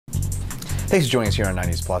Thanks for joining us here on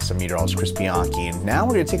 90s Plus. I'm meteorologist Chris Bianchi, and now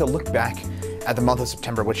we're going to take a look back at the month of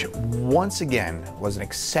September, which once again was an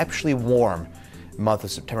exceptionally warm month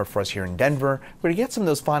of September for us here in Denver. We're going to get some of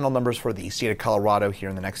those final numbers for the state of Colorado here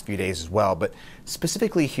in the next few days as well, but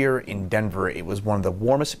specifically here in Denver, it was one of the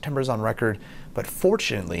warmest Septembers on record. But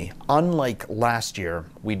fortunately, unlike last year,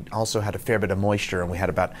 we also had a fair bit of moisture, and we had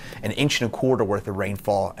about 1.25 inches worth of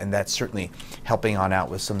rainfall, and that's certainly helping on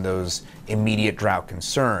out with some of those immediate drought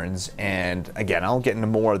concerns. And again, I'll get into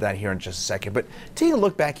more of that here in just a second, but taking a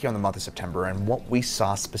look back here on the month of September and what we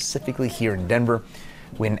saw specifically here in Denver,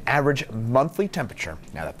 we had an average monthly temperature.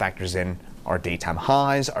 Now that factors in our daytime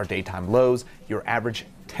highs, our daytime lows, your average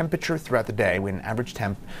temperature throughout the day. We had an average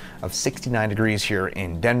temp of 69 degrees here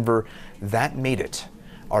in Denver. That made it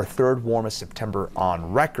our third warmest September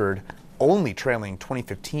on record, only trailing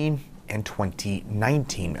 2015 and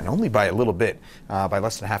 2019, and only by a little bit, by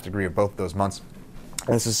less than a half degree of both of those months.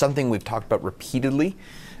 And this is something we've talked about repeatedly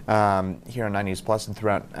here on 9 News Plus and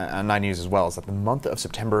throughout 9 News as well, is that the month of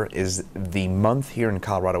September is the month here in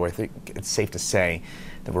Colorado where I think it's safe to say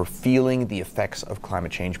that we're feeling the effects of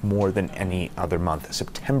climate change more than any other month.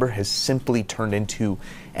 September has simply turned into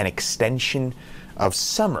an extension of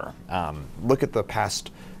summer. Look at the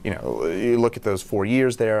past, you look at those 4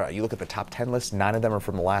 years there, you look at the top 10 list, 9 of them are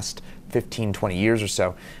from the last 15, 20 years or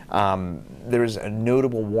so. There is a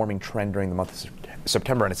notable warming trend during the month of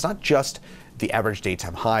September, and it's not just the average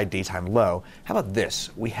daytime high, daytime low. How about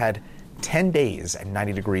this? We had 10 days at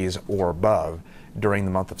 90 degrees or above during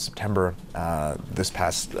the month of September this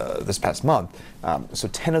past month. So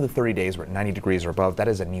 10 of the 30 days were at 90 degrees or above. That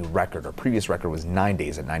is a new record. Our previous record was 9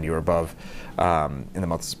 days at 90 or above in the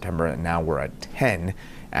month of September, and now we're at 10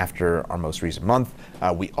 after our most recent month.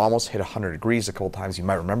 We almost hit 100 degrees a couple times. You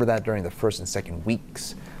might remember that during the first and second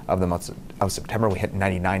weeks of the month of September. We hit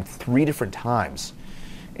 99 3 different times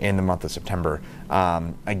in the month of September.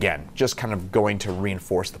 Again, just kind of going to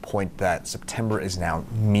reinforce the point that September is now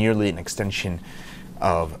merely an extension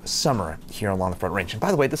of summer here along the Front Range. And by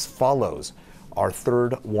the way, this follows our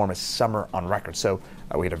third warmest summer on record. So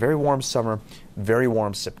we had a very warm summer, very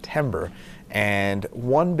warm September, and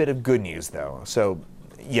one bit of good news though. So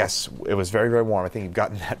yes, it was very, very warm. I think you've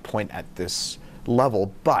gotten that point at this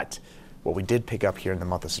level, but what we did pick up here in the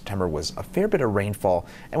month of September was a fair bit of rainfall,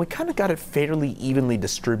 and we kind of got it fairly evenly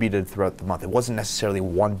distributed throughout the month. It wasn't necessarily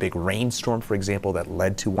one big rainstorm, for example, that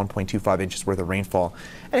led to 1.25 inches worth of rainfall,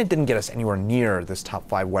 and it didn't get us anywhere near this top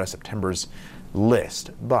 5 wettest Septembers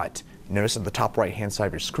list. But notice at the top right-hand side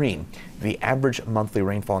of your screen, the average monthly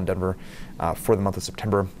rainfall in Denver for the month of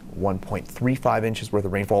September, 1.35 inches worth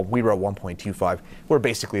of rainfall. We were at 1.25. We're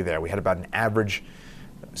basically there. We had about an average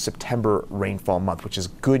September rainfall month, which is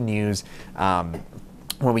good news.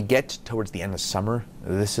 When we get towards the end of summer,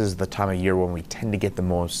 this is the time of year when we tend to get the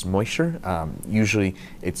most moisture. Usually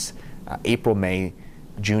it's April, May,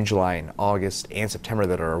 June, July, and August, and September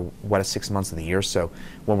that are wettest 6 months of the year. So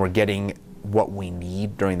when we're getting what we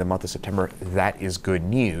need during the month of September, that is good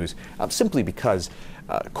news, simply because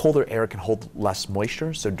colder air can hold less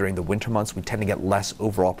moisture. So during the winter months, we tend to get less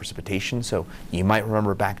overall precipitation. So you might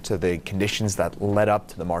remember back to the conditions that led up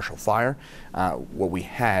to the Marshall Fire. What we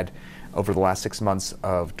had over the last 6 months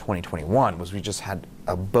of 2021 was we just had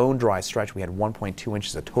a bone dry stretch. We had 1.2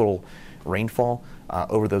 inches of total rainfall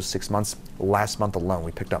over those 6 months. Last month alone,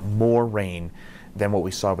 we picked up more rain than what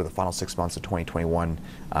we saw over the final 6 months of 2021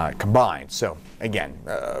 combined. So again,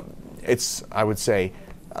 it's, I would say,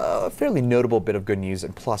 a fairly notable bit of good news,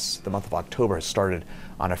 and plus the month of October has started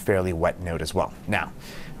on a fairly wet note as well. Now,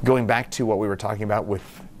 going back to what we were talking about with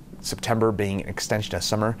September being an extension of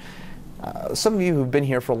summer, some of you who've been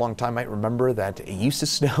here for a long time might remember that it used to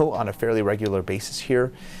snow on a fairly regular basis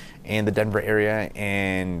here in the Denver area,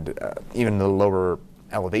 and even the lower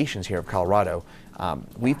elevations here of Colorado.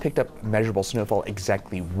 We've picked up measurable snowfall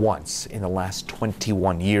exactly once in the last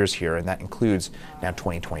 21 years here, and that includes now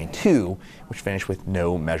 2022, which finished with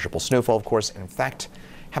no measurable snowfall, of course. In fact,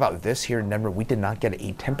 how about this here in Denver? We did not get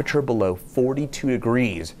a temperature below 42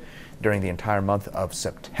 degrees during the entire month of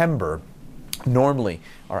September. Normally,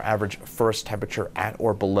 our average first temperature at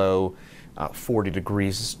or below 40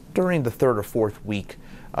 degrees is during the third or fourth week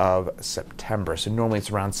of September. So normally it's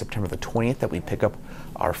around September the 20th that we pick up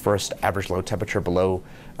our first average low temperature below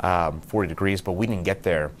 40 degrees, but we didn't get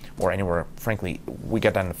there or anywhere. Frankly, we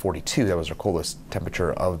got down to 42. That was our coldest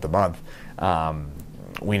temperature of the month.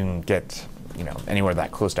 We didn't get anywhere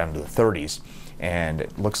that close down to the 30s. And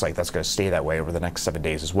it looks like that's going to stay that way over the next 7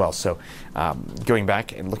 days as well. So going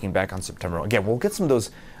back and looking back on September, again, we'll get some of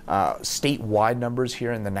those statewide numbers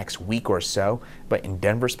here in the next week or so. But in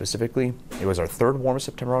Denver specifically, it was our third warmest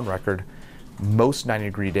September on record, most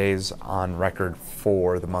 90-degree days on record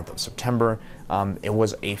for the month of September. It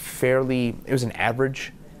was an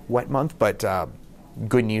average wet month, but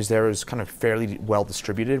good news there is kind of fairly well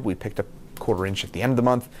distributed. We picked up a quarter inch at the end of the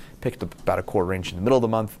month, picked up about a quarter inch in the middle of the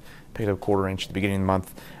month, picked up a quarter inch at the beginning of the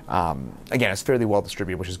month. Again, it's fairly well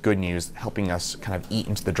distributed, which is good news, helping us kind of eat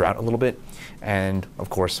into the drought a little bit. And of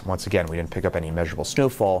course, once again, we didn't pick up any measurable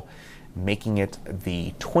snowfall, making it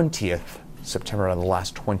the 20th September out of the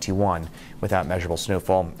last 21 without measurable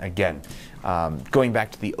snowfall. Again, going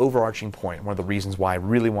back to the overarching point, one of the reasons why I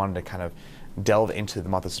really wanted to kind of delve into the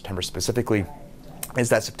month of September specifically is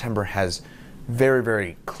that September has very,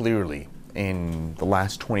 very clearly in the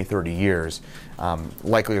last 20, 30 years,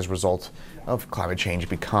 likely as a result of climate change,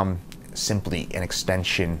 become simply an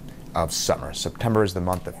extension of summer. September is the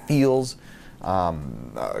month that feels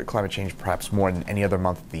climate change perhaps more than any other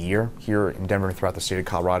month of the year here in Denver and throughout the state of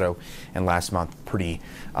Colorado. And last month, pretty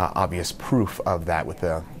obvious proof of that, with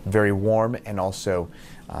a very warm and also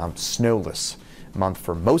snowless month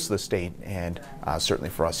for most of the state, and certainly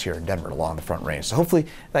for us here in Denver along the Front Range. So hopefully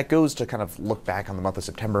that goes to kind of look back on the month of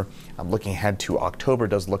September. Looking ahead to October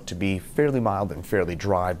does look to be fairly mild and fairly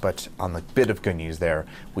dry, but on the bit of good news there,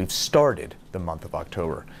 we've started the month of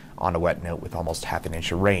October on a wet note with almost half an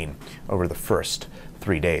inch of rain over the first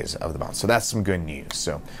 3 days of the month. So that's some good news.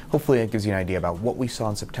 So hopefully it gives you an idea about what we saw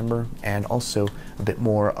in September, and also a bit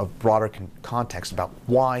more of broader context about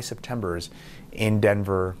why Septembers in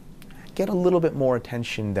Denver get a little bit more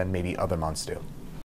attention than maybe other months do.